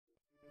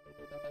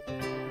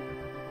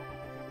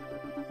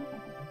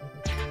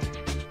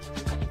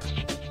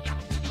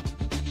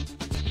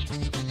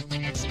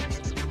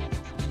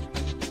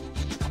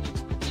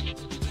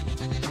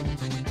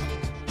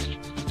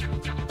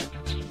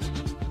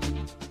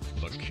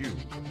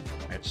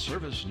theCUBE at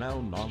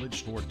ServiceNow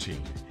Knowledge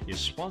 14 is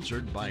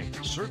sponsored by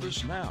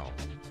ServiceNow.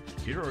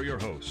 Here are your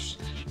hosts,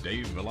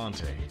 Dave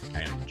Vellante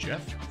and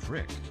Jeff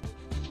Frick.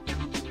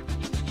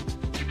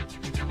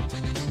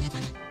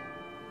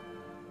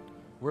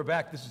 We're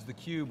back, this is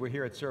theCUBE. We're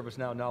here at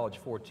ServiceNow Knowledge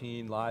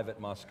 14, live at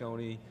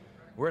Moscone.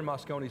 We're in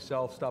Moscone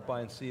South, stop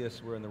by and see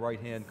us. We're in the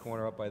right-hand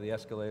corner up by the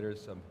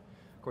escalators. Of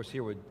course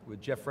here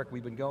with Jeff Frick.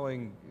 We've been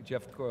going,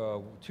 Jeff,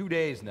 2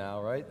 days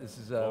now, right? This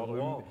is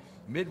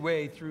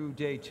midway through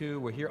day 2.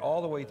 We're here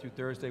all the way through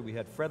Thursday. We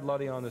had Fred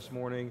Luddy on this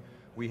morning.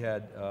 We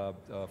had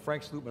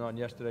Frank Slootman on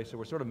yesterday, so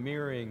we're sort of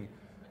mirroring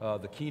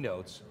the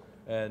keynotes.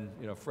 And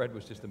Fred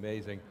was just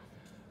amazing.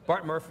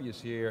 Bart Murphy is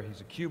here,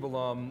 he's a CUBE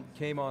alum,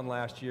 came on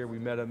last year, we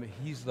met him.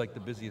 He's like the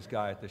busiest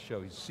guy at the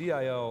show. He's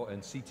CIO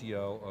and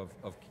CTO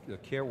of the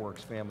CareWorks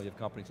family of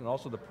companies, and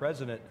also the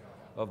president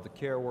of the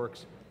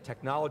CareWorks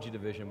technology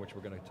division, which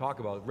we're going to talk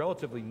about.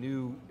 Relatively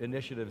new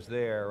initiatives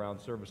there around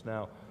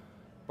ServiceNow.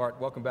 Bart,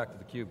 welcome back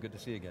to theCUBE, good to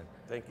see you again.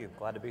 Thank you,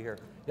 glad to be here.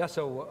 Yeah,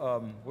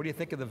 so what do you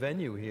think of the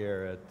venue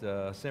here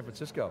at San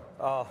Francisco?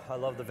 I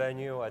love the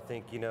venue. I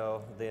think,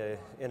 the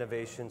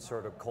innovation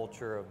sort of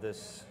culture of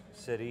this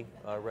city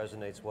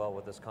resonates well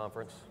with this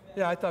conference.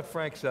 Yeah, I thought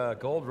Frank's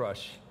gold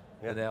rush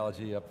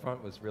analogy up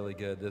front was really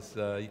good. This,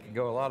 you can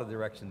go a lot of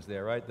directions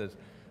there, right?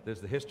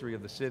 There's the history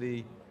of the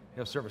city.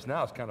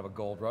 ServiceNow is kind of a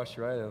gold rush,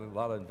 right? A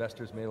lot of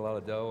investors made a lot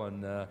of dough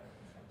on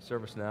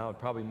ServiceNow, and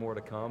probably more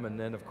to come. And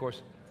then, of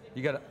course,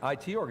 you got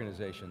IT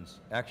organizations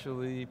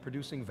actually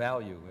producing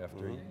value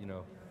after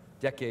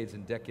decades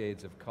and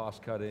decades of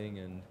cost cutting,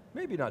 and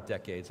maybe not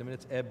decades. I mean,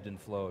 it's ebbed and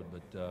flowed.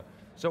 But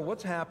so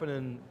what's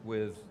happening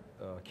with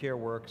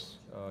CareWorks?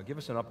 Give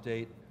us an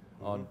update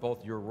on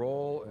both your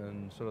role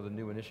and sort of the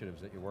new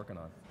initiatives that you're working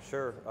on.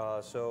 Sure,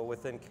 so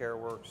within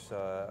CareWorks,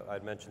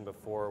 I'd mentioned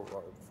before,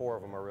 4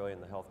 of them are really in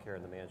the healthcare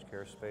and the managed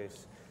care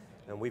space,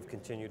 and we've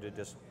continued to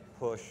just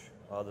push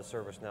the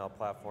ServiceNow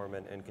platform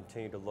and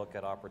continue to look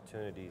at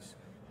opportunities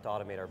to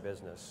automate our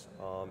business.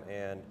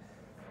 And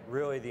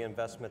really the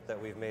investment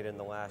that we've made in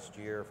the last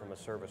year from a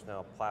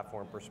ServiceNow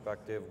platform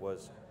perspective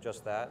was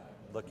just that,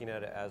 looking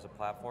at it as a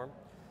platform.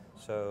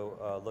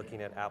 So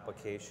looking at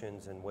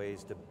applications and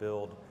ways to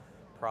build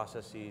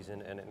processes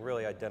and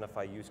really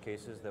identify use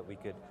cases that we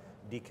could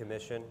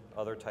decommission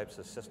other types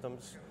of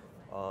systems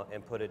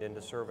and put it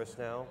into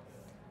ServiceNow.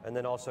 And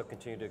then also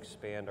continue to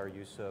expand our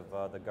use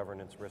of the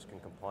governance, risk,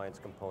 and compliance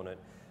component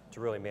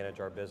to really manage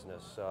our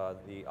business.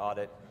 The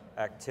audit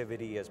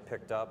activity has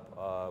picked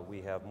up.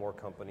 We have more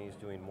companies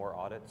doing more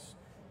audits,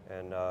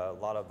 and a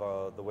lot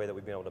of the way that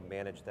we've been able to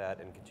manage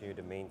that and continue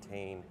to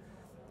maintain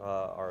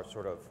our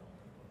sort of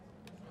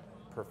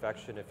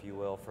perfection, if you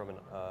will, from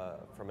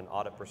an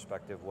audit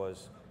perspective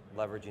was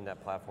leveraging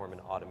that platform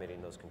and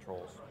automating those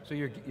controls. So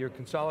you're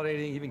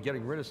consolidating, even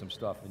getting rid of some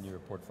stuff in your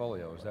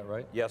portfolio, is that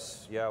right?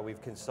 Yes, yeah,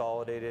 we've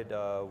consolidated,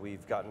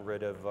 we've gotten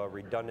rid of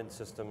redundant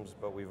systems,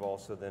 but we've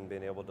also then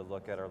been able to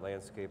look at our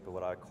landscape of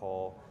what I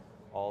call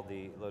all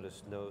the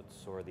Lotus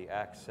Notes or the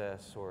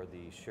Access or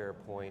the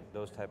SharePoint,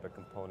 those type of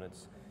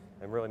components,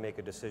 and really make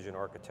a decision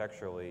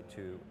architecturally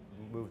to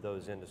move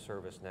those into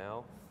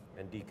ServiceNow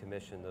and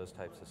decommission those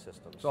types of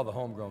systems. It's all the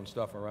homegrown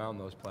stuff around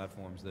those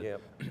platforms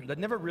that, that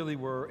never really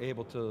were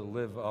able to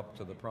live up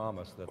to the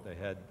promise that they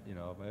had, in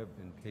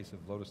the case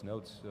of Lotus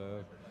Notes,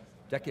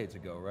 decades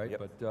ago, right?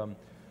 Yep. But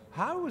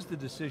how was the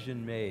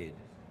decision made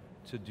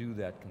to do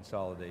that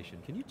consolidation?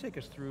 Can you take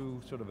us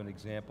through sort of an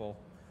example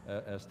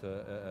as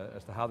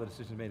to how the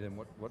decision is made and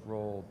what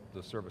role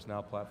the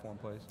ServiceNow platform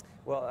plays?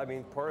 Well, I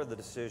mean, part of the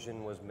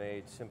decision was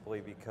made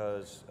simply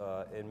because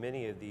in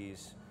many of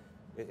these,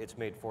 it's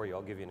made for you.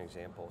 I'll give you an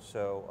example.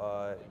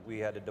 So we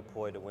had to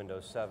deploy to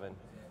Windows 7,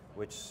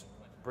 which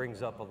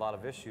brings up a lot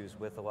of issues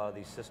with a lot of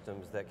these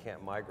systems that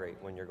can't migrate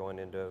when you're going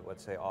into,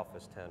 let's say,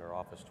 Office 10 or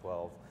Office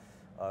 12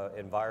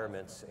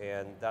 environments,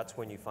 and that's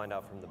when you find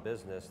out from the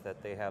business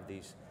that they have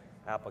these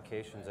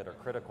applications that are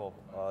critical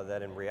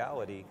that in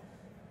reality,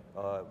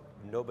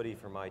 nobody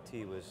from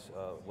IT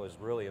was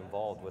really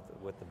involved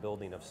with the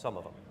building of some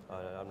of them.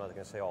 I'm not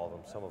going to say all of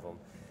them, some of them.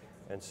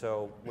 And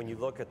so when you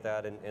look at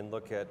that and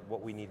look at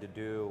what we need to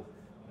do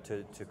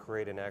to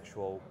create an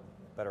actual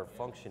better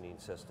functioning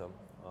system,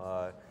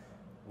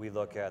 we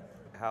look at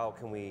how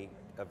can we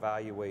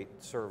evaluate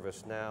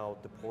ServiceNow,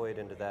 deploy it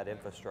into that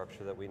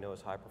infrastructure that we know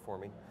is high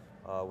performing.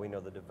 We know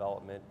the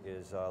development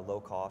is low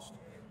cost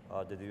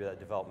to do that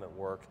development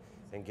work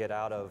and get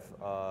out of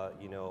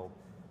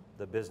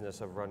the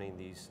business of running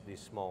these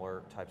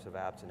smaller types of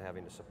apps and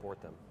having to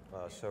support them.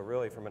 So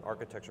really from an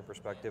architecture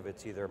perspective,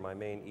 it's either my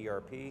main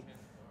ERP,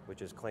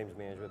 which is claims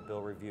management,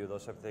 bill review,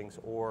 those type of things,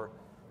 or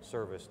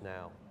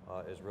ServiceNow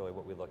is really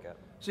what we look at.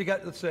 So you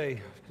got, let's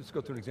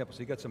go through an example. So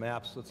you got some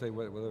apps, let's say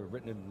whether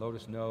written in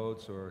Lotus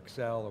Notes or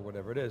Excel or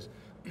whatever it is.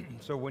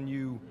 So when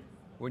you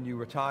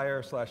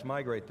retire /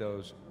 migrate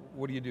those,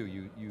 what do?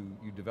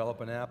 You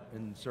develop an app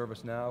in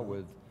ServiceNow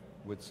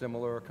with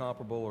similar,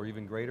 comparable, or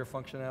even greater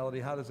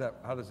functionality? How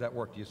does that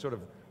work? Do you sort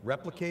of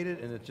replicate it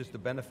and it's just the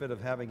benefit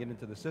of having it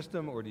into the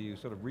system, or do you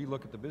sort of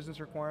relook at the business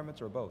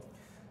requirements, or both?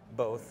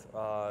 Both,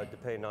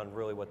 depending on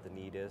really what the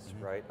need is,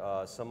 right?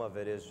 Some of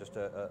it is just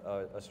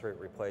a straight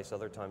replace.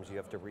 Other times you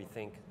have to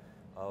rethink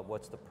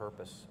what's the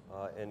purpose.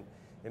 And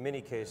in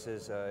many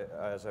cases,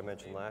 as I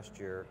mentioned last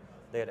year,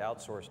 they had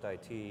outsourced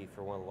IT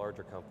for one of the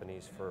larger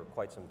companies for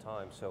quite some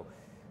time. So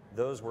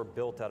those were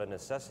built out of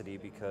necessity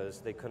because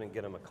they couldn't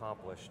get them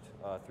accomplished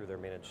through their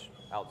managed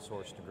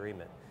outsourced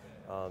agreement.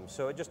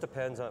 So it just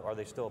depends on, are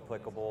they still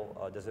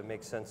applicable? Does it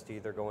make sense to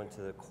either go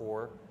into the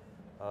core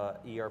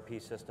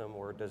ERP system,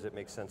 or does it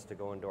make sense to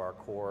go into our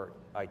core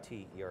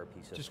IT ERP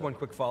system? Just one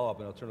quick follow-up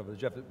and I'll turn it over to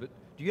Jeff. But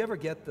do you ever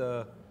get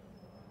the,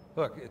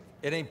 look,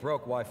 it ain't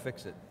broke, why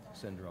fix it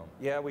syndrome?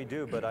 Yeah, we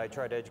do, but I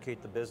try to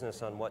educate the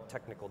business on what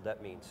technical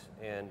debt means.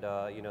 And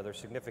you know, there's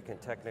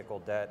significant technical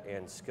debt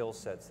and skill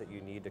sets that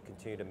you need to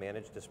continue to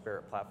manage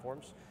disparate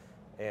platforms.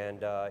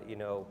 And you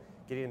know,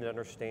 getting them to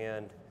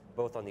understand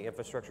both on the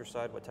infrastructure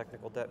side what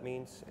technical debt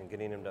means, and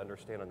getting them to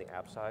understand on the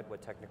app side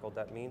what technical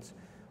debt means.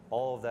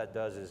 All of that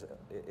does is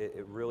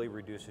it really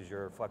reduces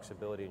your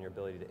flexibility and your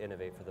ability to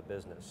innovate for the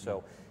business.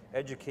 So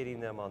educating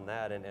them on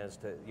that, and as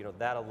to, you know,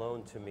 that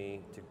alone to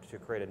me, to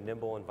create a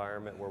nimble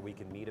environment where we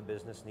can meet a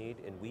business need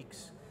in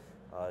weeks,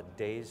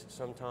 days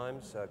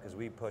sometimes, because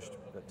we pushed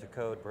to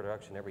code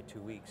production every 2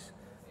 weeks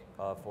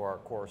for our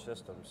core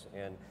systems.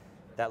 And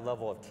that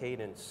level of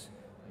cadence,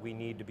 we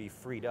need to be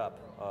freed up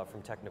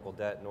from technical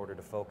debt in order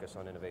to focus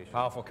on innovation.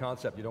 Powerful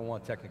concept, you don't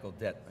want technical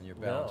debt on your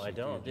balance sheet.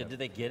 No, I don't. Did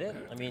they get it?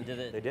 I mean,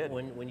 They did.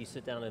 When you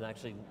sit down and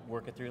actually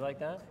work it through like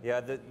that?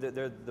 Yeah,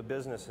 the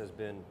business has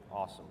been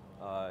awesome.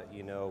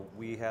 You know,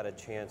 we had a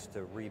chance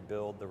to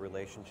rebuild the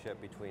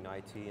relationship between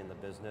IT and the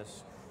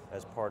business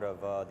as part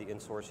of the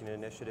insourcing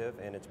initiative,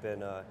 and it's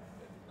been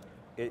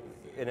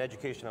an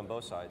education on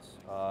both sides.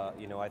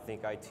 You know, I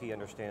think IT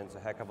understands a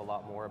heck of a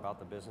lot more about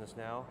the business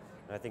now,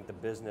 and I think the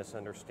business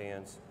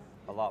understands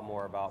a lot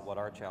more about what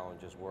our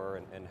challenges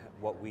were and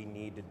what we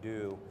need to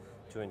do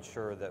to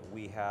ensure that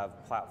we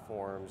have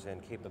platforms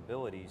and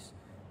capabilities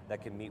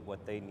that can meet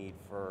what they need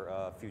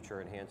for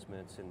future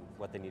enhancements and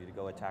what they need to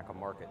go attack a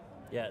market.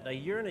 Yeah, now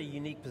you're in a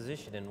unique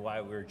position, and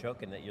why we were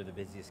joking that you're the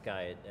busiest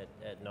guy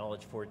at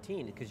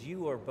Knowledge14, because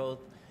you are both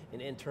an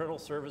internal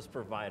service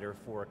provider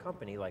for a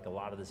company like a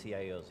lot of the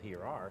CIOs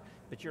here are,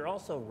 but you're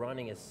also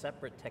running a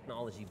separate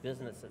technology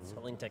business that's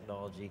selling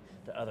technology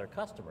to other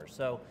customers.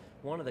 So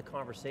one of the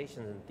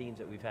conversations and themes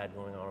that we've had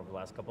going on over the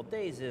last couple of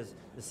days is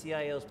the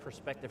CIO's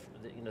perspective.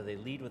 You know, they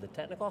lead with a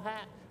technical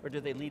hat, or do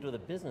they lead with a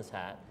business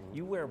hat?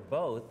 You wear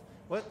both.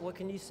 What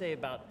can you say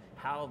about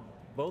how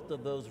both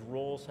of those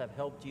roles have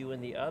helped you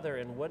in the other,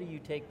 and what do you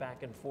take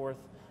back and forth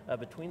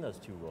between those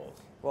two roles?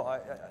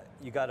 Well,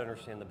 you got to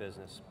understand the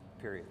business,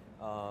 period.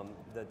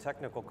 The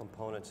technical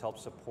components help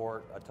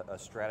support a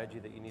strategy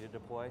that you need to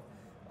deploy,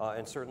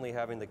 and certainly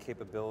having the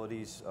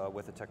capabilities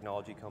with a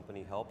technology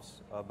company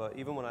helps. But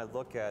even when I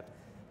look at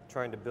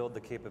trying to build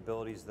the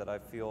capabilities that I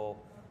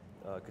feel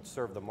could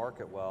serve the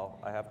market well,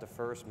 I have to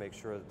first make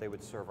sure that they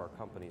would serve our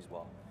companies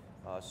well.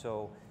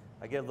 So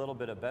I get a little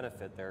bit of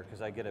benefit there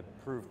because I get to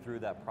prove through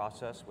that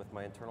process with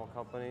my internal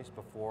companies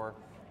before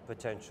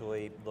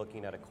potentially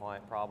looking at a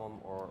client problem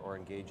or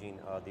engaging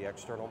the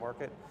external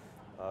market.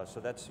 So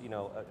that's, you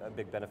know, a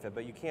big benefit,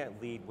 but you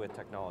can't lead with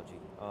technology.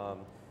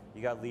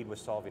 You got to lead with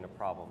solving a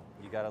problem.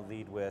 You got to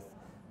lead with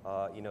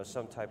you know,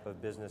 some type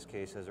of business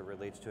case as it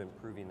relates to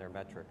improving their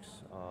metrics,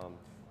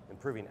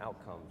 improving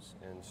outcomes.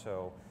 And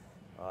so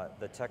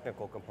the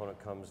technical component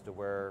comes to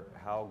where,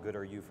 how good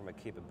are you from a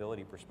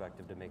capability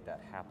perspective to make that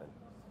happen?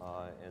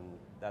 And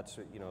that's,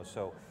 you know,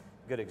 so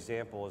a good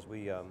example is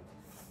we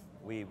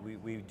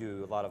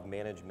do a lot of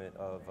management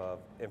of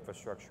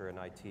infrastructure and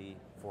IT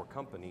for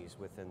companies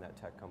within that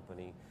tech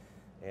company.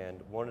 And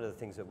one of the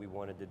things that we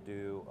wanted to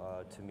do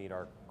to meet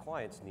our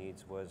clients'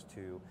 needs was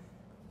to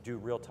do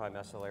real-time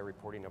SLA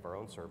reporting of our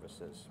own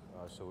services.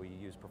 So we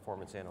use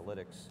performance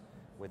analytics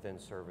within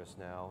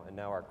ServiceNow, and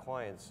now our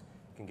clients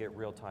can get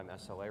real-time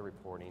SLA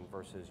reporting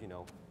versus, you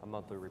know, a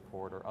monthly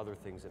report or other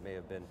things that may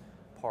have been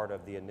part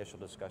of the initial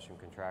discussion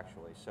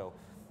contractually. So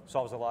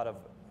solves a lot of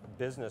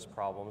business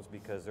problems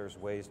because there's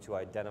ways to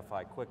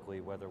identify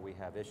quickly whether we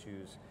have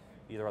issues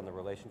either on the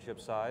relationship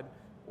side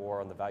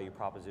or on the value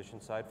proposition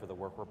side for the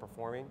work we're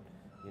performing.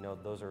 You know,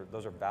 those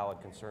are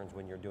valid concerns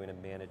when you're doing a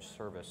managed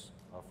service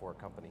for a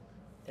company.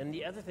 And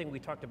the other thing we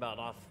talked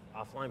about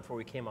offline before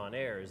we came on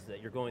air is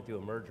that you're going through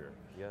a merger.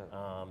 Yeah.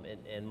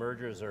 And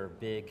mergers are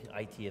big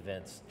IT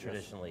events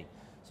traditionally.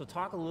 Yes. So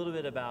talk a little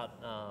bit about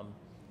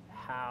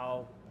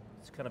how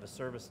it's kind of a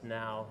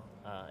ServiceNow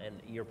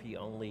and ERP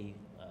only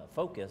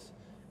focus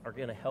are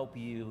going to help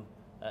you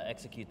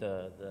execute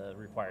the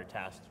required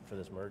tasks for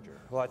this merger.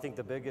 Well, I think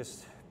the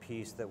biggest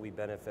piece that we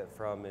benefit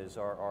from is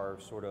our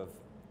sort of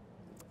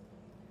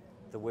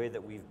the way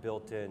that we've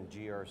built in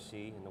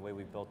GRC and the way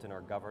we've built in our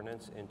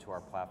governance into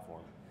our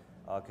platform,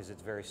 because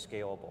it's very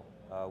scalable.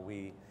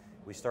 We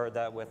started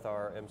that with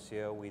our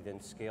MCO, we then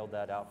scaled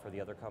that out for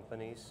the other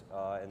companies,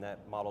 and that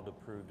model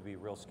proved to be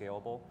real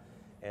scalable.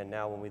 And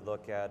now when we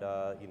look at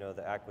you know,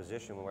 the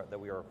acquisition that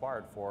we were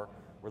acquired for,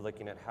 we're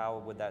looking at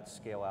how would that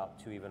scale out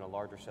to even a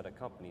larger set of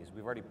companies.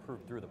 We've already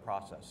proved through the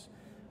process.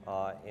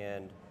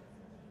 And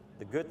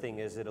the good thing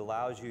is it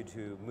allows you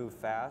to move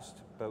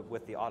fast, but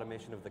with the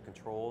automation of the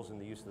controls and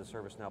the use of the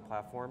ServiceNow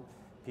platform,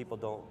 people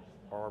don't,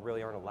 or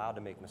really aren't allowed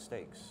to make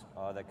mistakes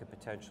that could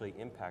potentially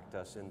impact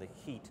us in the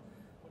heat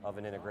of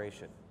an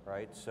integration,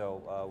 right?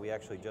 So we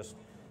actually just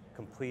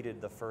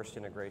completed the first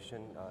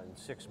integration in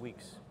 6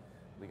 weeks.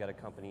 We got a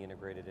company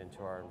integrated into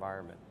our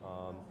environment.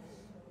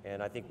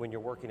 And I think when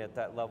you're working at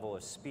that level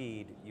of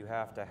speed, you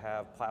have to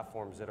have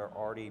platforms that are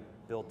already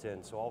built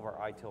in. So all of our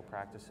ITIL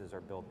practices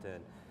are built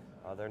in.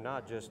 They're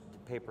not just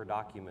paper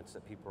documents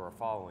that people are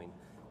following.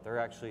 They're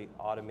actually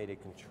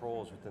automated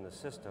controls within the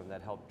system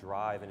that help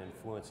drive and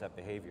influence that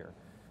behavior.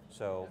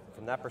 So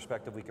from that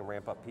perspective, we can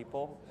ramp up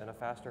people in a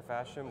faster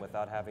fashion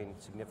without having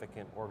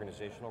significant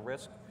organizational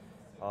risk,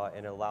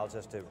 and it allows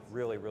us to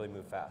really, really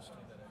move fast.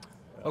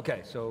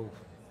 Okay, so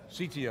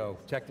CTO,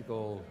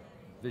 technical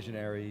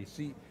visionary,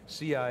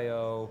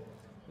 CIO,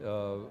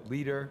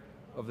 leader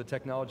of the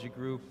technology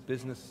group,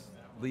 business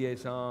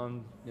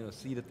liaison,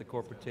 seat at the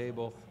corporate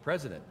table,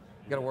 president.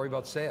 You got to worry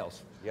about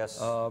sales.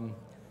 Yes.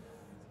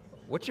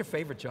 What's your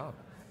favorite job?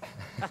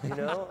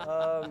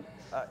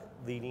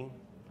 Leading.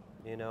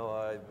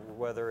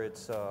 Whether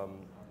it's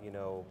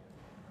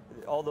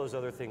all those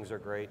other things are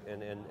great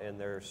and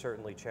they're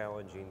certainly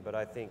challenging, but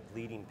I think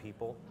leading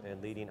people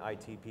and leading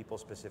IT people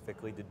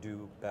specifically to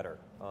do better.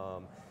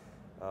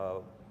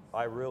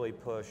 I really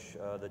push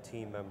the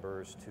team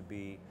members to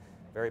be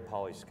very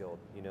poly-skilled,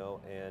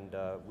 and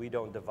we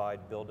don't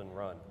divide, build, and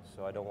run.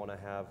 So I don't want to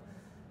have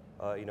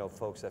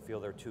folks that feel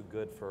they're too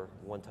good for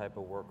one type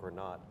of work or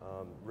not.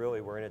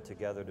 Really, we're in it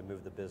together to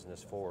move the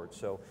business forward.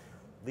 So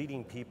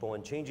leading people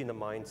and changing the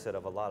mindset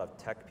of a lot of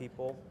tech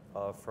people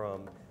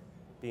from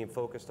being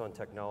focused on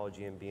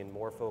technology and being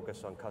more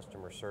focused on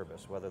customer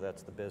service, whether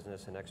that's the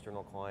business and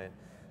external client.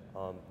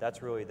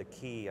 That's really the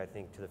key, I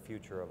think, to the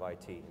future of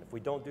IT. And if we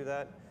don't do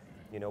that,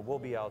 we'll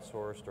be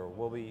outsourced, or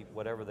we'll be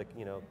whatever the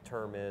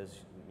term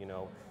is, and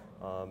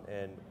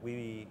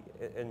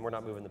we're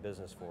not moving the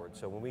business forward.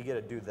 So when we get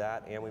to do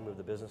that and we move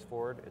the business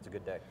forward, it's a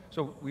good day.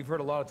 So we've heard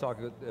a lot of talk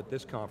at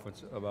this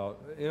conference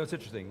about, it's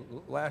interesting,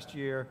 last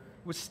year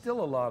was still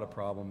a lot of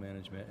problem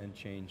management and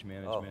change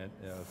management,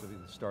 so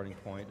the starting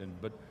point,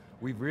 but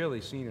we've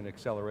really seen an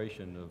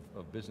acceleration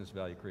of business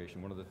value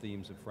creation. One of the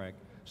themes of Frank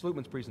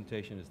Slootman's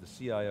presentation is the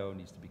CIO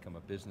needs to become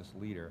a business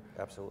leader.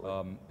 Absolutely.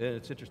 And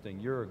it's interesting,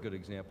 you're a good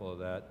example of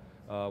that.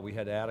 We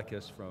had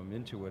Atticus from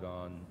Intuit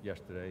on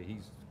yesterday.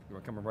 He's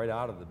coming right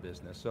out of the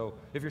business. So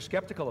if you're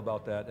skeptical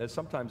about that, as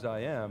sometimes I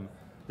am,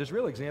 there's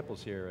real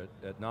examples here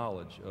at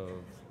Knowledge of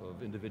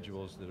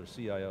individuals that are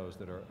CIOs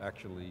that are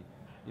actually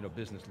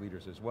business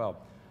leaders as well.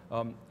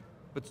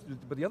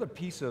 But the other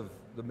piece of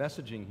the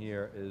messaging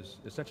here is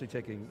essentially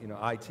taking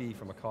IT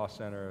from a cost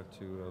center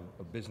to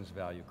a business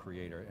value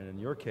creator. And in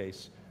your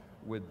case,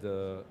 with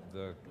the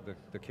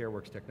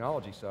CareWorks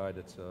technology side,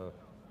 it's a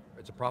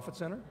profit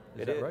center,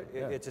 is that right?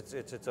 Yeah. It's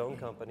its own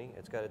company,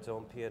 it's got its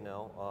own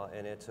P&L,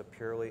 and it's a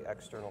purely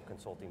external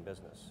consulting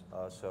business.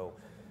 So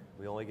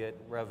we only get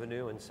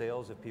revenue and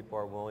sales if people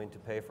are willing to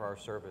pay for our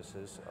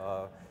services.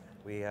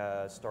 We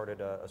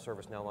started a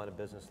ServiceNow line of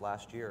business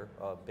last year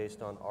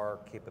based on our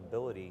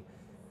capability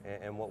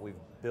and what we've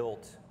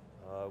built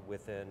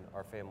within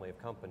our family of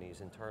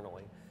companies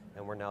internally,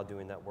 and we're now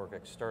doing that work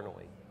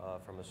externally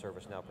from a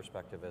ServiceNow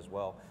perspective as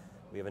well.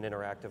 We have an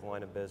interactive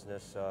line of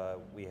business,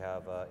 we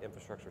have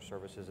infrastructure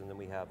services, and then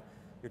we have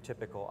your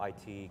typical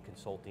IT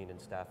consulting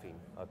and staffing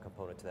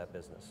component to that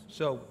business.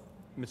 So,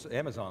 it's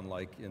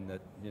Amazon-like in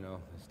that,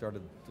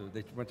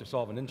 they went to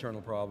solve an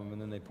internal problem and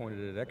then they pointed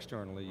it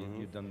externally.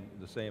 Mm-hmm. You've done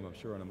the same, I'm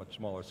sure, on a much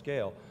smaller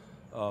scale.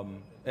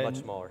 Much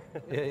smaller.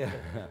 Yeah.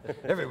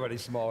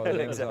 Everybody's smaller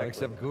than Amazon,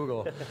 except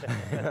Google.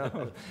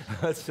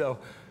 So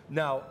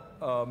now,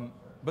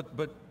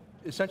 but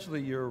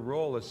essentially your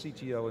role as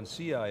CTO and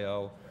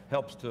CIO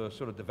helps to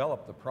sort of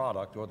develop the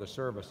product, or the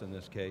service in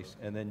this case,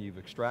 and then you've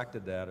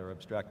extracted that or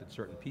abstracted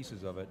certain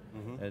pieces of it,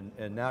 mm-hmm.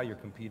 and now you're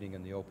competing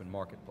in the open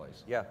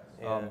marketplace. Yeah,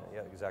 yeah,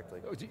 exactly.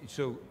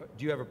 So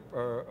do you have a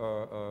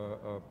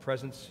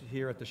presence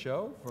here at the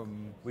show?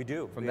 We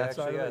do. From that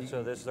side? Yeah,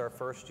 so this is our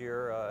first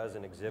year as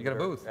an exhibitor. You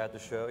got a booth? At the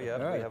show, yeah,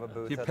 right. We have a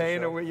booth You're at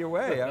paying the show. your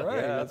way, all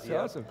right, yeah, that's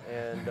awesome.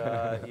 And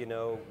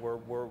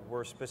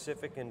we're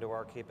specific into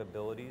our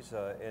capabilities,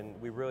 and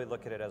we really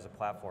look at it as a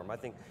platform. I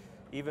think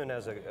even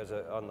as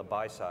on the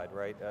buy side,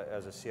 right,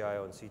 as a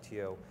CIO and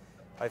CTO,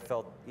 I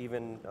felt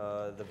even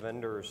the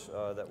vendors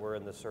that were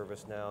in the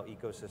ServiceNow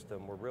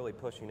ecosystem were really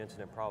pushing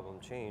incident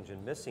problem change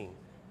and missing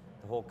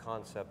the whole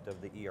concept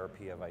of the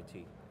ERP of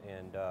IT.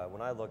 And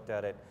when I looked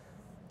at it,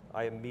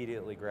 I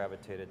immediately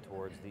gravitated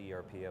towards the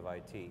ERP of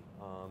IT.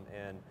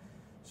 And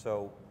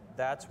so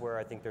that's where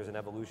I think there's an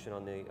evolution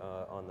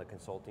on the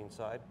consulting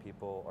side.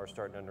 People are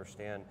starting to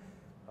understand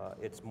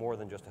it's more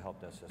than just a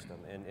help desk system,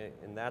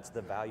 and that's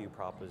the value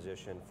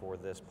proposition for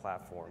this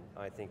platform.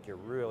 I think you're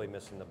really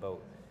missing the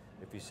boat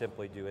if you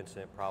simply do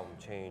incident problem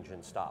change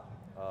and stop,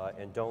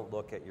 and don't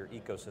look at your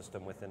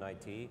ecosystem within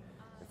IT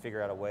and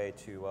figure out a way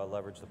to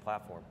leverage the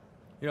platform.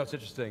 It's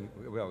interesting,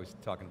 we're always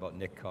talking about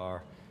Nick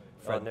Carr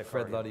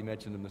Fred Luddy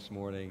mentioned him this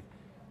morning.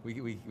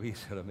 We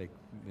sort of make,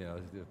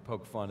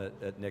 poke fun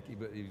at Nick,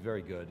 but he's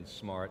very good, he's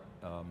smart,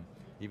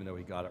 even though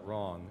he got it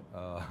wrong,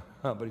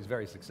 but he's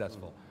very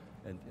successful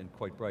and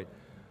quite bright.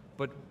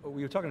 But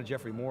we were talking to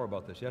Jeffrey Moore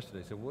about this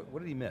yesterday, so what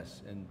did he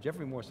miss? And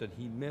Jeffrey Moore said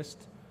he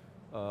missed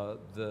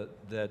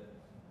that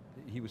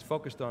he was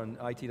focused on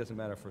IT doesn't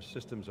matter for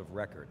systems of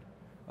record.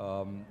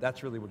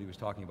 That's really what he was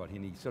talking about,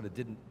 and he sort of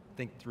didn't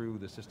think through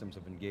the systems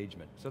of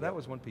engagement. So that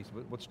was one piece,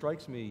 but what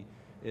strikes me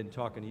in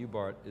talking to you,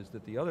 Bart, is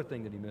that the other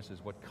thing that he misses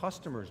is what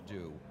customers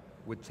do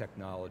with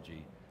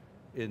technology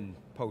in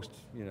post,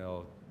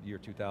 year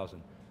 2000.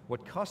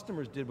 What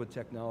customers did with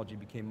technology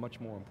became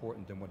much more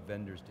important than what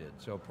vendors did.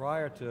 So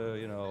prior to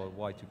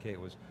Y2K,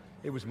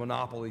 it was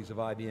monopolies of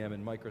IBM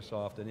and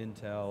Microsoft and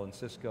Intel and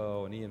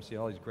Cisco and EMC,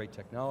 all these great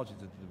technologies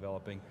that they're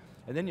developing.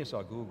 And then you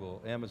saw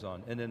Google,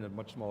 Amazon, and then a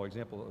much smaller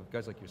example of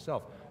guys like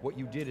yourself, what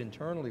you did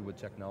internally with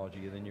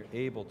technology, and then you're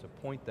able to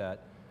point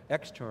that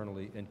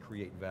externally and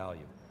create value.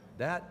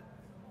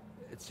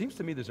 It seems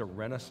to me there's a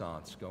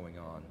renaissance going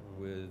on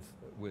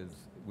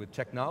with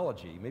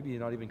technology. Maybe you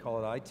not even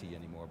call it IT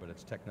anymore, but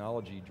it's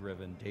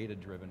technology-driven,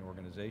 data-driven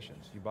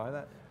organizations. You buy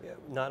that? Yeah,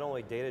 not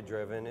only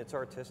data-driven, it's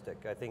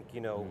artistic. I think,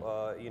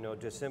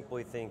 to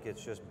simply think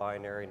it's just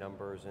binary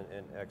numbers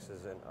and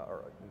X's and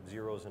or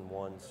zeros and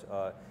ones,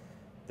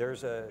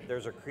 there's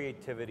a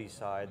creativity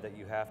side that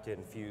you have to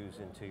infuse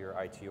into your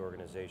IT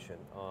organization.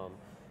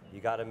 You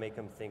got to make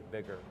them think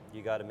bigger.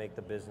 You got to make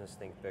the business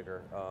think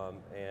bigger,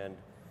 and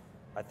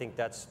I think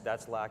that's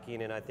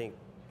lacking. And I think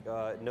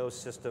no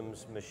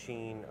systems,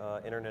 machine,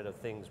 Internet of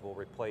Things will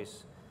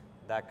replace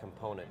that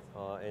component.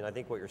 And I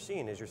think what you're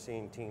seeing is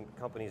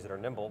companies that are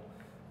nimble,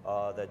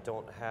 that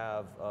don't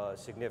have a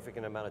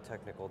significant amount of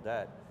technical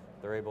debt.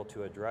 They're able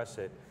to address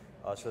it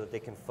so that they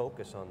can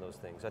focus on those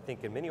things. I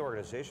think in many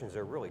organizations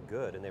they're really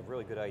good and they have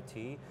really good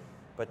IT,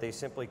 but they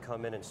simply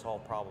come in and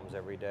solve problems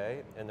every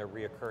day, and they're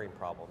reoccurring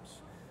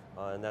problems.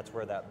 And that's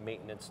where that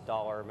maintenance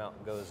dollar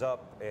amount goes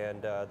up,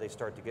 and they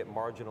start to get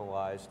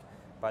marginalized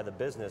by the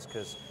business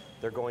because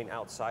they're going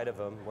outside of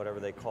them, whatever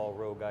they call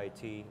rogue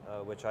IT,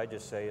 which I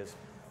just say is,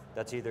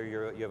 that's either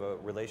you have a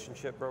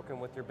relationship broken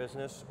with your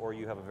business or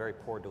you have a very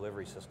poor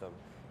delivery system.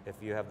 If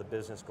you have the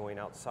business going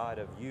outside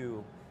of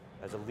you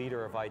as a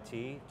leader of IT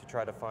to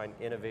try to find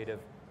innovative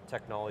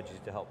technologies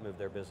to help move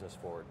their business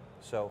forward.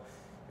 So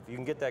if you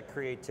can get that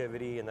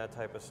creativity and that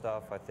type of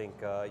stuff, I think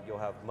you'll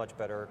have much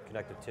better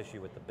connective tissue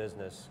with the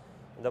business.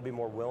 And they'll be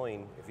more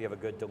willing, if you have a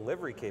good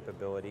delivery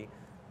capability,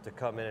 to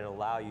come in and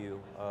allow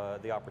you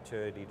the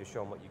opportunity to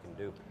show them what you can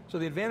do. So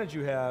the advantage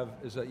you have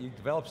is that you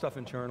develop stuff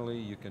internally,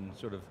 you can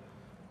sort of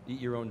eat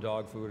your own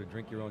dog food or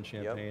drink your own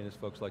champagne, as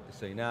folks like to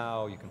say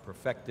now, you can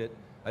perfect it.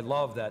 I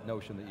love that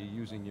notion that you're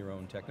using your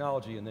own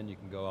technology and then you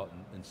can go out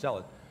and sell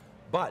it.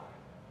 But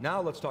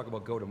now let's talk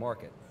about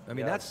go-to-market. I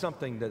mean, that's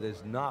something that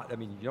is not,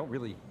 you don't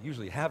really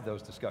usually have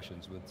those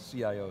discussions with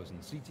CIOs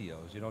and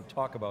CTOs. You don't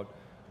talk about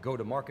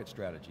go-to-market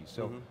strategy.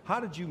 So how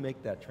did you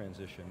make that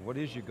transition? What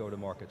is your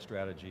go-to-market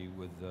strategy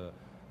with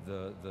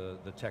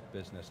the tech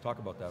business? Talk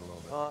about that a little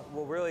bit.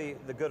 Well, really,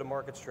 the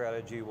go-to-market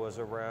strategy was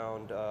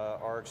around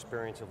our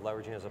experience of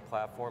leveraging as a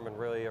platform and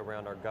really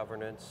around our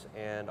governance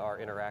and our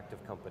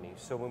interactive companies.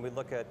 So when we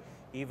look at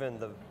even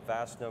the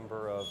vast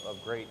number of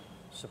great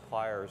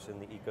suppliers in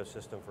the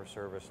ecosystem for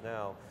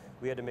ServiceNow,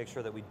 we had to make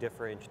sure that we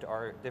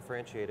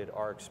differentiated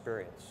our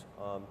experience.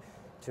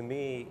 To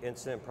me,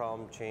 incident,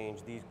 problem, change,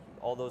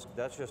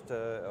 that's just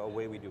a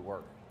way we do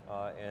work.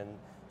 And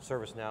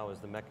ServiceNow is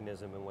the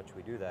mechanism in which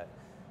we do that.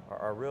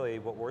 Really,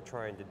 what we're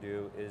trying to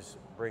do is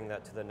bring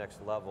that to the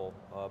next level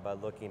by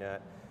looking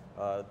at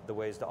the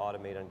ways to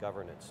automate on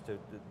governance, to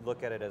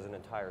look at it as an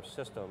entire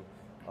system,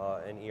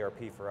 an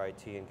ERP for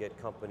IT, and get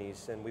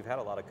companies, and we've had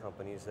a lot of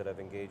companies that have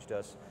engaged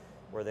us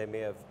where they may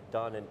have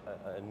done an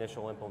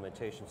initial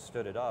implementation,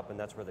 stood it up, and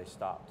that's where they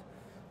stopped.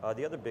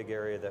 The other big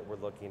area that we're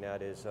looking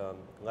at is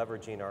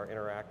leveraging our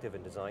interactive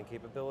and design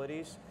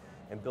capabilities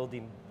and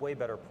building way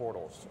better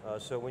portals.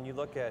 So when you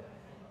look at,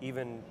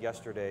 even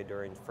yesterday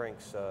during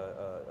Frank's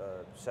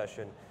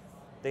session,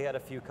 they had a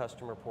few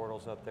customer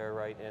portals up there,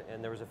 right?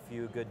 And there was a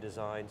few good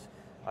designs.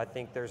 I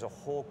think there's a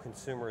whole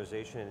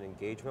consumerization and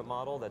engagement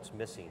model that's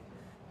missing.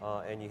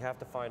 And you have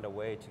to find a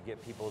way to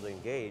get people to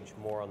engage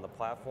more on the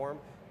platform,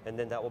 and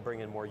then that will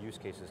bring in more use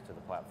cases to the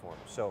platform.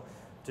 So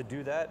to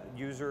do that,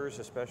 users,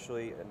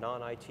 especially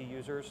non-IT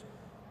users,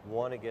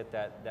 want to get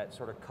that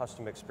sort of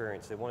custom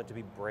experience. They want it to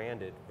be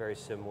branded very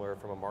similar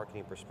from a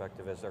marketing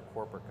perspective as their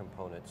corporate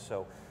components.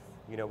 So,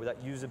 with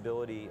that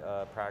usability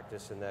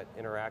practice and that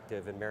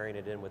interactive and marrying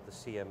it in with the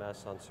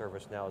CMS on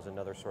ServiceNow is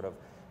another sort of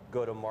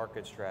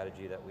go-to-market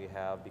strategy that we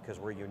have because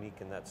we're unique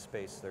in that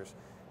space. There's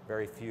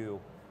very few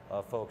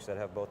folks that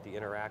have both the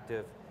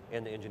interactive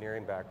and the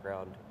engineering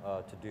background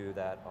to do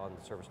that on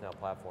the ServiceNow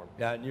platform.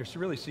 Yeah, and you're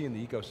really seeing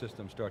the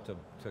ecosystem start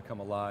to come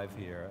alive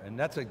here, and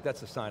that's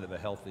a sign of a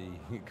healthy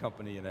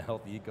company and a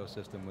healthy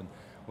ecosystem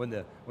when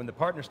the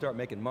partners start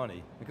making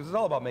money, because it's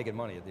all about making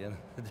money at the end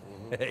of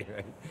the day,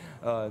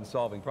 right? And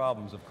solving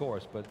problems, of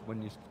course, but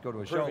when you go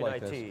to a show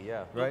like IT, this,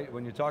 yeah. right?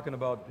 When you're talking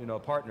about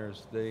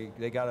partners,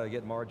 they got to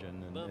get margin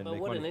and But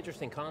make what money. an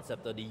interesting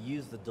concept, though, to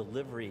use the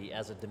delivery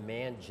as a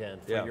demand gen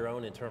for Yeah. your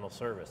own internal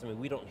service. I mean,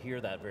 we don't hear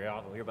that very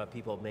often. We hear about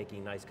people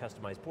making nice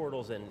customized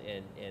portals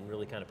and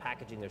really kind of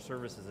packaging their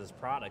services as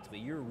products, but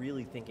you're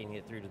really thinking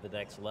it through to the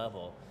next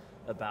level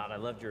about, I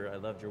loved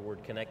your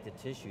word connected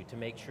tissue, to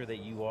make sure that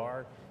you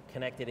are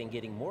connected and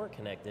getting more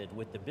connected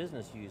with the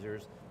business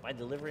users by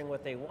delivering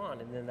what they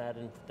want, and then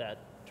that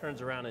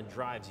turns around and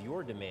drives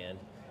your demand.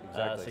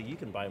 Exactly. So you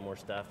can buy more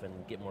stuff and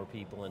get more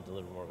people and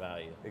deliver more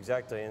value.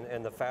 Exactly,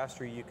 and the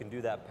faster you can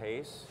do that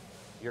pace,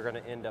 you're going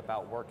to end up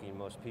outworking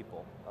most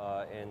people.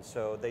 And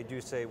so they do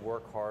say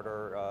work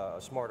harder,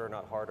 smarter,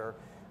 not harder.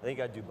 I think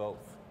you got to do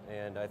both.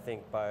 And I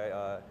think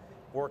by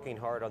working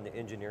hard on the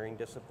engineering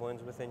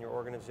disciplines within your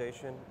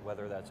organization,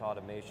 whether that's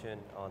automation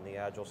on the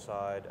agile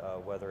side,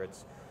 whether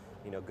it's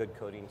good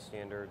coding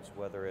standards,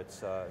 whether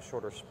it's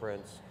shorter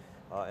sprints,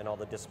 and all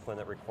the discipline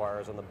that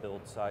requires on the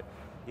build side,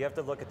 you have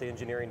to look at the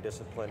engineering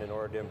discipline in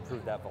order to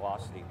improve that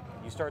velocity.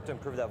 You start to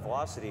improve that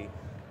velocity,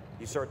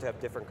 you start to have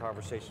different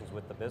conversations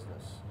with the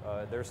business.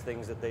 There's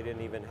things that they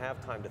didn't even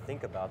have time to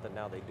think about that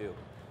now they do.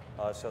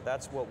 So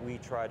that's what we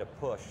try to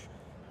push.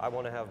 I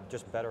want to have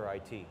just better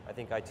IT. I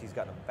think IT's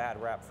gotten a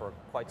bad rap for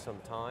quite some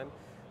time,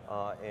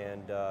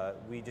 and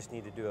we just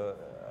need to do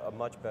a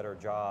much better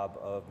job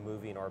of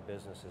moving our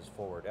businesses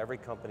forward. Every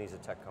company's a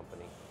tech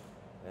company,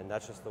 and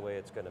that's just the way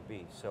it's going to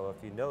be. So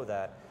if you know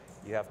that,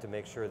 you have to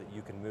make sure that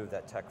you can move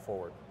that tech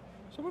forward.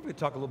 So maybe we could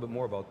talk a little bit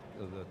more about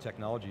the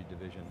technology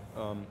division.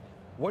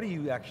 What do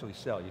you actually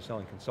sell? You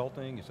selling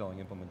consulting, you selling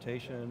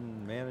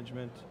implementation,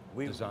 management,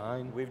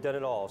 design? We've done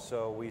it all.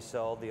 So we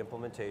sell the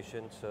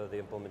implementation,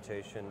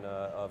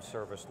 of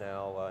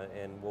ServiceNow,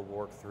 and we'll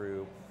work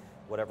through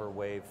whatever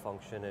wave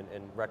function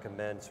and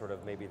recommend sort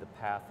of maybe the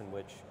path in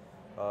which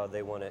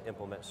they want to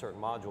implement certain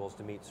modules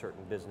to meet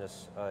certain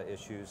business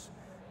issues.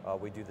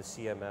 We do the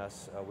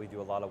CMS, we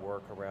do a lot of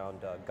work around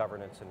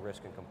governance and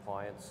risk and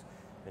compliance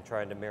and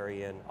trying to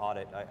marry in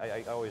audit.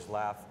 I always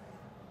laugh.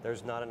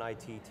 There's not an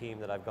IT team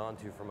that I've gone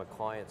to from a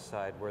client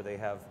side where they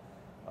have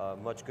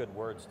much good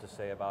words to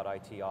say about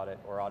IT audit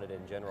or audit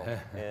in general.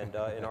 And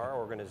in our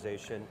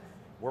organization,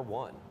 we're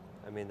one.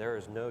 I mean, there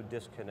is no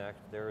disconnect,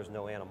 there is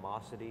no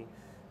animosity.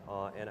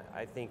 And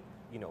I think,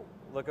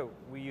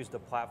 we use the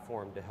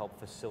platform to help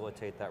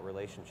facilitate that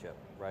relationship,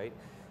 right?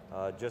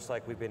 Just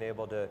like we've been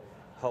able to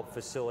help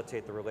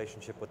facilitate the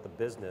relationship with the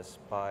business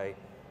by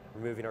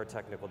removing our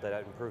technical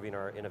debt, improving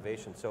our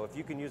innovation. So if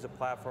you can use a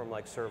platform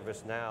like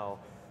ServiceNow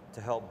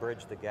to help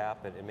bridge the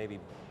gap and maybe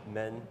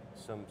mend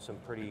some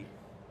pretty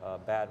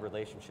bad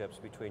relationships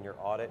between your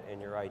audit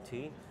and your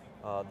IT,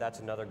 that's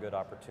another good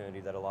opportunity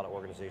that a lot of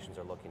organizations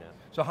are looking at.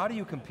 So how do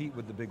you compete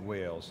with the big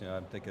whales?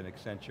 I'm thinking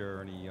Accenture,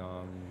 Ernst &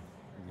 Young,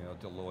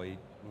 Deloitte,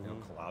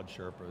 Cloud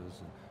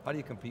Sherpas. How do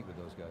you compete with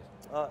those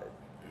guys?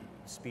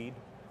 Speed.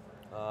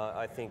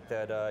 I think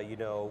that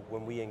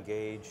when we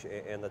engage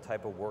in the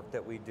type of work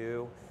that we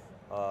do,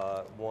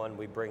 one,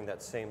 we bring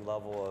that same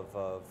level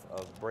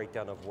of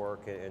breakdown of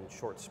work and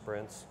short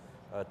sprints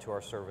to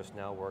our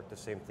ServiceNow work, the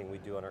same thing we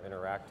do on our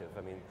interactive.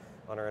 I mean,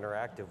 on our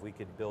interactive, we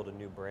could build a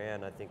new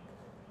brand. I think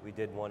we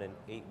did one in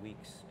 8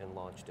 weeks and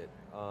launched it.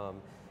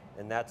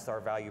 And that's our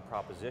value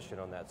proposition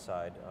on that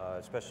side,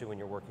 especially when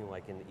you're working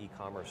like in the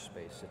e-commerce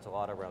space. It's a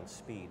lot around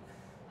speed.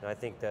 And I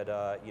think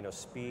that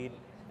speed,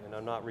 and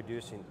I'm not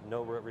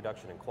no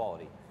reduction in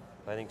quality,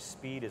 but I think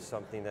speed is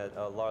something that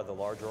a lot of the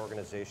larger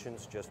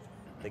organizations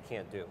they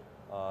can't do.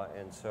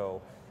 And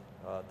so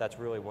that's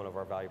really one of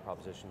our value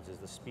propositions, is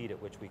the speed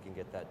at which we can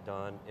get that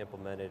done,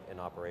 implemented, and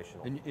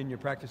operational. And your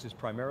practice is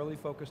primarily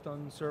focused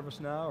on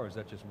ServiceNow, or is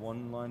that just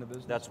one line of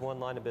business? That's one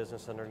line of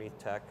business underneath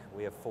tech.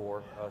 We have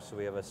 4. So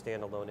we have a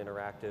standalone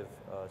interactive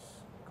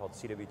called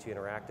CWT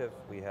Interactive.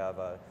 We have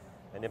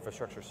an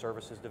infrastructure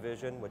services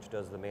division, which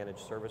does the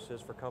managed services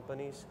for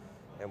companies.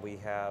 And we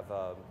have,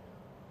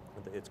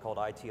 it's called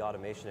IT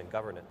automation and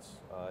governance.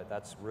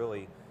 That's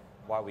really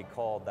why we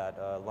called that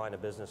line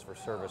of business for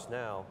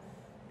ServiceNow,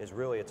 is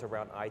really it's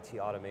around IT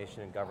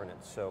automation and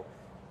governance. So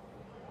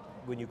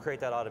when you create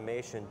that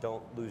automation,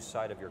 don't lose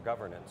sight of your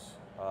governance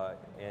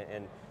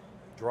and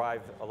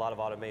drive a lot of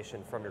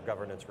automation from your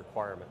governance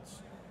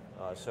requirements.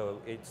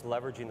 So it's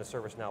leveraging the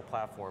ServiceNow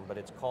platform, but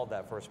it's called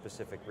that for a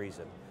specific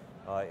reason.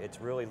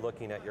 It's really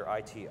looking at your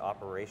IT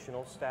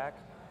operational stack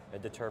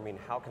and determining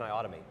how can I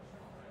automate?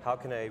 How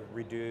can I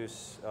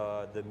reduce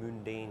the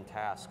mundane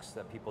tasks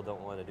that people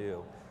don't want to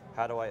do?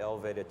 How do I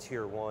elevate a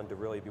tier 1 to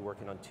really be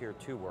working on tier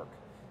 2 work?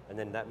 And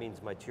then that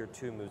means my tier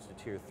 2 moves to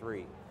tier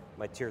 3.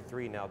 My tier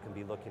 3 now can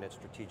be looking at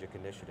strategic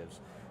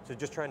initiatives. So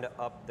just trying to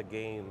up the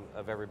game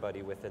of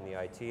everybody within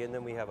the IT. And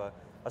then we have a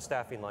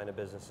staffing line of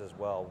business as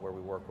well, where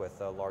we work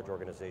with large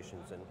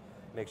organizations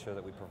make sure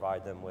that we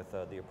provide them with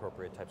the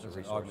appropriate types of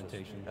resources.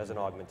 Augmentation. As an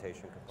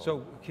augmentation component.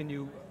 So can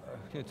you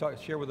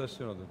share with us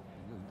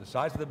the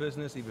size of the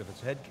business, even if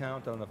it's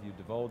headcount? I don't know if you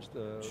divulged.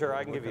 Sure,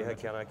 I can give you a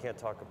headcount. I can't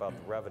talk about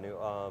the revenue,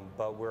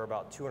 but we're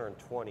about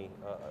 220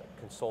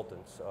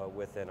 consultants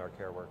within our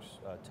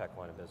CareWorks tech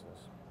line of business.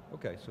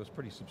 Okay, so it's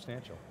pretty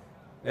substantial.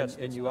 Yes,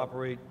 and you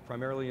operate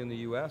primarily in the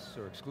US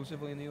or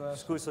exclusively in the US?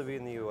 Exclusively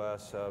in the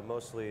US,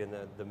 mostly in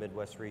the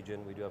Midwest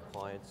region. We do have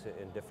clients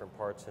in different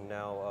parts, and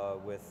now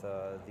with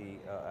the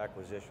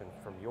acquisition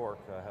from York,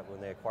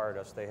 when they acquired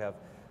us, they have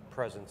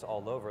presence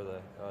all over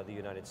the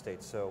United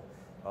States. So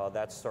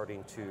that's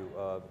starting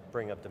to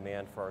bring up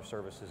demand for our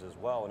services as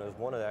well. And it was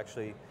one of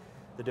actually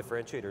the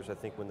differentiators, I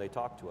think, when they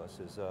talk to us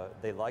is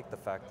they like the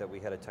fact that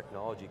we had a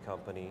technology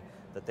company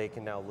that they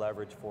can now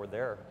leverage for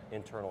their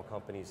internal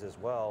companies as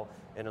well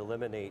and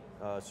eliminate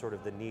sort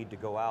of the need to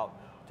go out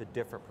to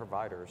different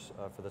providers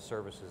for the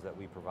services that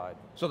we provide.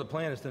 So the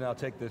plan is to now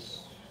take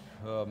this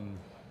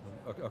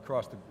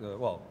across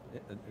the,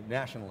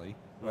 nationally,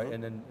 right?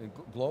 And then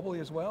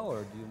globally as well,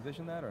 or do you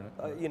envision that, or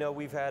not? You know,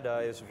 we've had,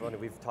 it's funny,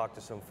 we've talked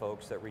to some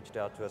folks that reached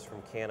out to us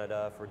from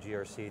Canada for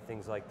GRC,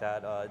 things like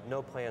that.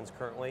 No plans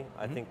currently.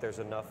 I think there's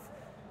enough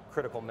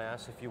critical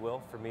mass, if you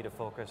will, for me to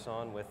focus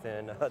on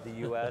within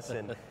the US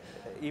and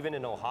even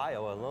in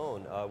Ohio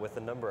alone, with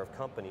the number of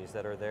companies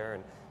that are there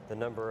and the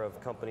number of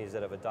companies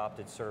that have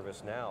adopted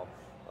ServiceNow.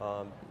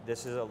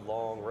 This is a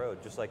long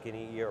road, just like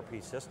any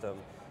ERP system.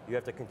 You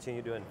have to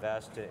continue to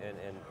invest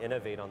and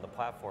innovate on the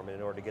platform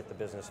in order to get the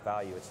business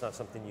value. It's not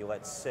something you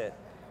let sit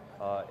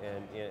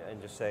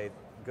and just say,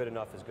 good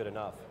enough is good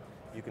enough.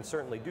 You can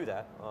certainly do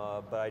that,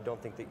 but I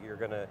don't think that you're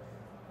going to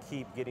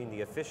keep getting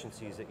the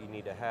efficiencies that you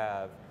need to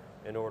have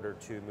in order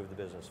to move the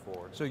business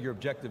forward. So your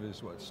objective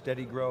is what,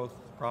 steady growth,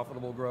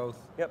 profitable growth?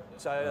 Yep,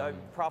 so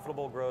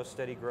profitable growth,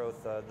 steady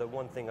growth. The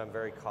one thing I'm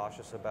very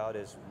cautious about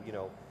is, you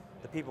know,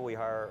 the people we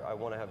hire, I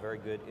want to have very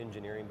good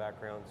engineering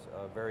backgrounds,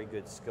 very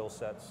good skill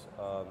sets.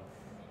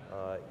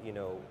 You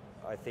know,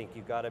 I think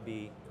you've got to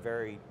be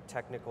very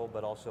technical,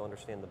 but also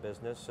understand the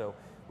business. So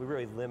we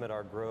really limit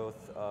our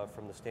growth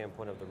from the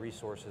standpoint of the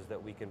resources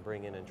that we can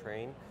bring in and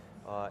train.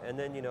 And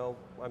then, you know,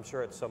 I'm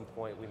sure at some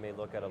point we may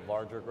look at a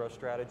larger growth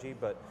strategy,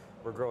 but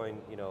we're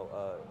growing, you know,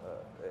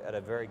 at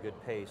a very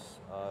good pace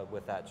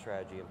with that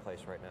strategy in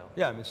place right now.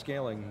 Yeah, I mean,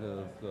 scaling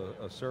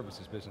a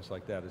services business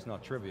like that is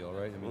not trivial,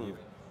 right? I mean,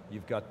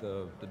 you've got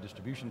the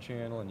distribution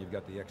channel, and you've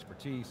got the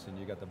expertise, and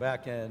you got the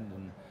back end,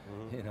 and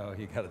you know,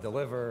 you got to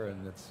deliver,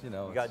 and it's, you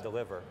know. You got to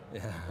deliver,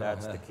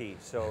 that's the key.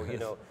 So, you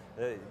know,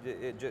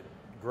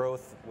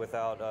 growth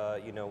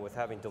without, you know, with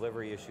having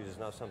delivery issues is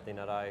not something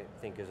that I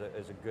think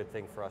is a good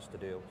thing for us to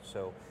do.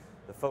 So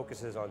the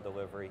focus is on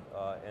delivery,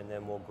 and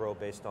then we'll grow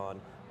based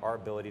on our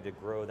ability to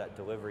grow that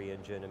delivery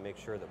engine and make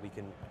sure that we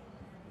can,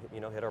 you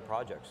know, hit our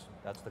projects.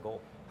 That's the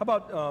goal. How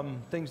about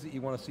things that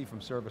you want to see from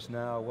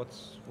ServiceNow?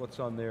 What's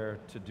on their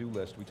to-do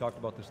list? We talked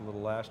about this a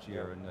little last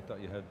year, and I thought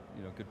you had,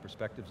 you know, good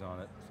perspectives on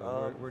it.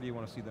 So where do you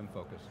want to see them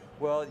focus?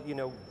 Well, you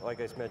know, like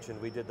I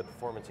mentioned, we did the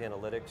performance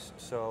analytics.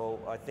 So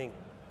I think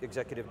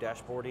executive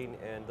dashboarding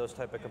and those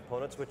type of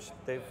components, which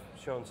they've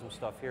shown some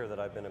stuff here that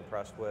I've been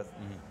impressed with.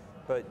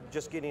 But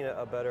just getting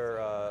a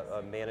better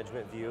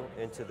management view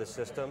into the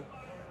system,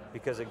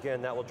 because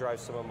again, that will drive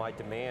some of my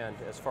demand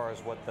as far as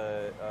what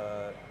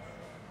the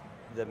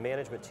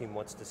management team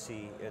wants to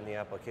see in the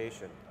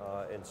application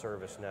in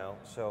ServiceNow.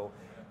 So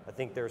I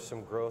think there's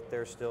some growth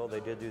there still.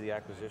 They did do the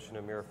acquisition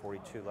of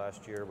Mirror42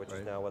 last year, which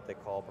is now what they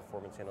call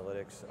performance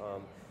analytics.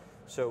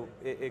 So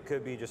it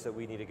could be just that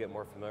we need to get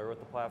more familiar with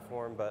the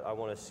platform, but I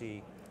want to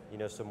see, you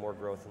know, some more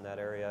growth in that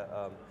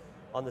area.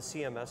 On the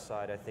CMS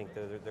side, I think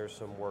there's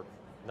some work,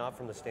 not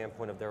from the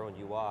standpoint of their own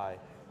UI,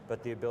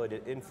 but the ability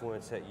to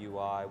influence that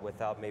UI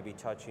without maybe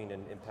touching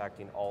and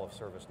impacting all of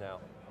ServiceNow,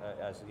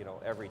 as you know,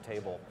 every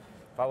table.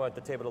 If I want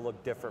the table to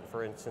look different,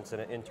 for instance,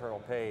 in an internal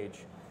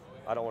page,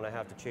 I don't want to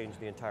have to change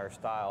the entire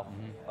style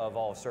of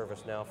all of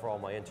ServiceNow for all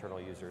my internal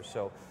users.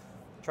 So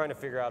trying to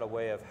figure out a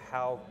way of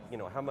how, you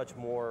know, how much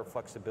more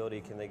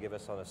flexibility can they give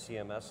us on a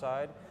CMS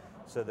side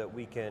so that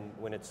we can,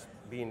 when it's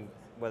being,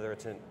 whether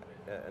it's an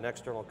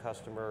external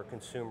customer,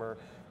 consumer,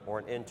 or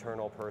an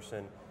internal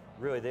person,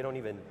 really they don't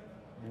even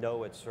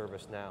know it's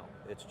ServiceNow.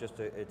 It's just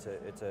it's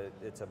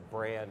a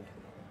brand.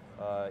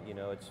 You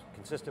know, it's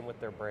consistent with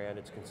their brand.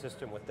 It's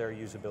consistent with their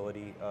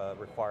usability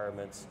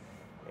requirements,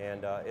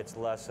 and it's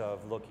less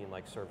of looking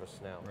like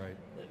ServiceNow. Right.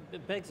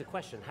 It begs the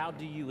question: how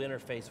do you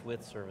interface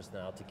with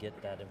ServiceNow to get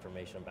that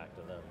information back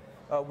to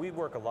them? We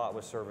work a lot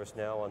with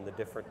ServiceNow on the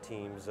different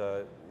teams.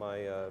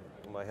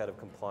 My head of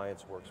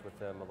compliance works with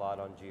them a lot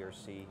on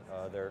GRC.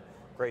 They're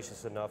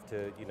gracious enough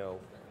to, you know,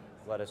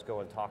 let us go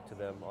and talk to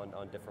them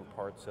on different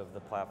parts of the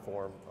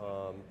platform.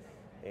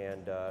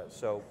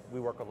 So we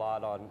work a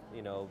lot on,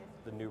 you know,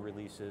 the new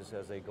releases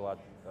as they go out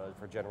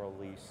for general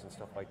release and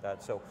stuff like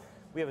that. So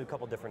we have a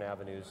couple different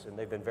avenues, and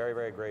they've been very,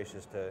 very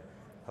gracious to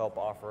help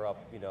offer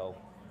up, you know,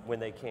 when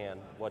they can,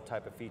 what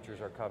type of features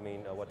are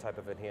coming, what type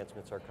of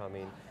enhancements are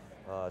coming.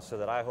 so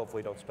that I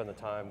hopefully don't spend the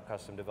time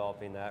custom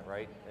developing that,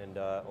 right? And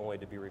only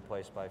to be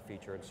replaced by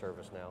feature and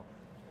ServiceNow.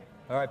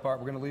 All right, Bart,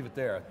 we're going to leave it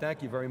there.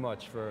 Thank you very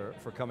much for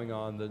coming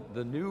on.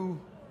 The new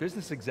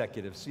business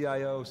executive,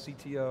 CIO,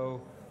 CTO,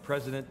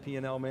 president,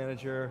 P&L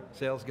manager,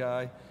 sales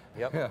guy.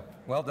 Yep. Yeah,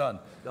 well done.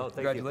 No, thank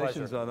you,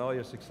 Congratulations pleasure. on all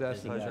your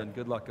success and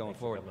good luck going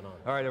forward. coming on.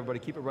 All right, everybody,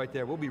 keep it right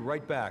there. We'll be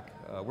right back.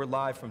 We're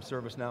live from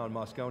ServiceNow in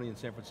Moscone in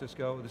San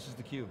Francisco. This is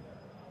theCUBE.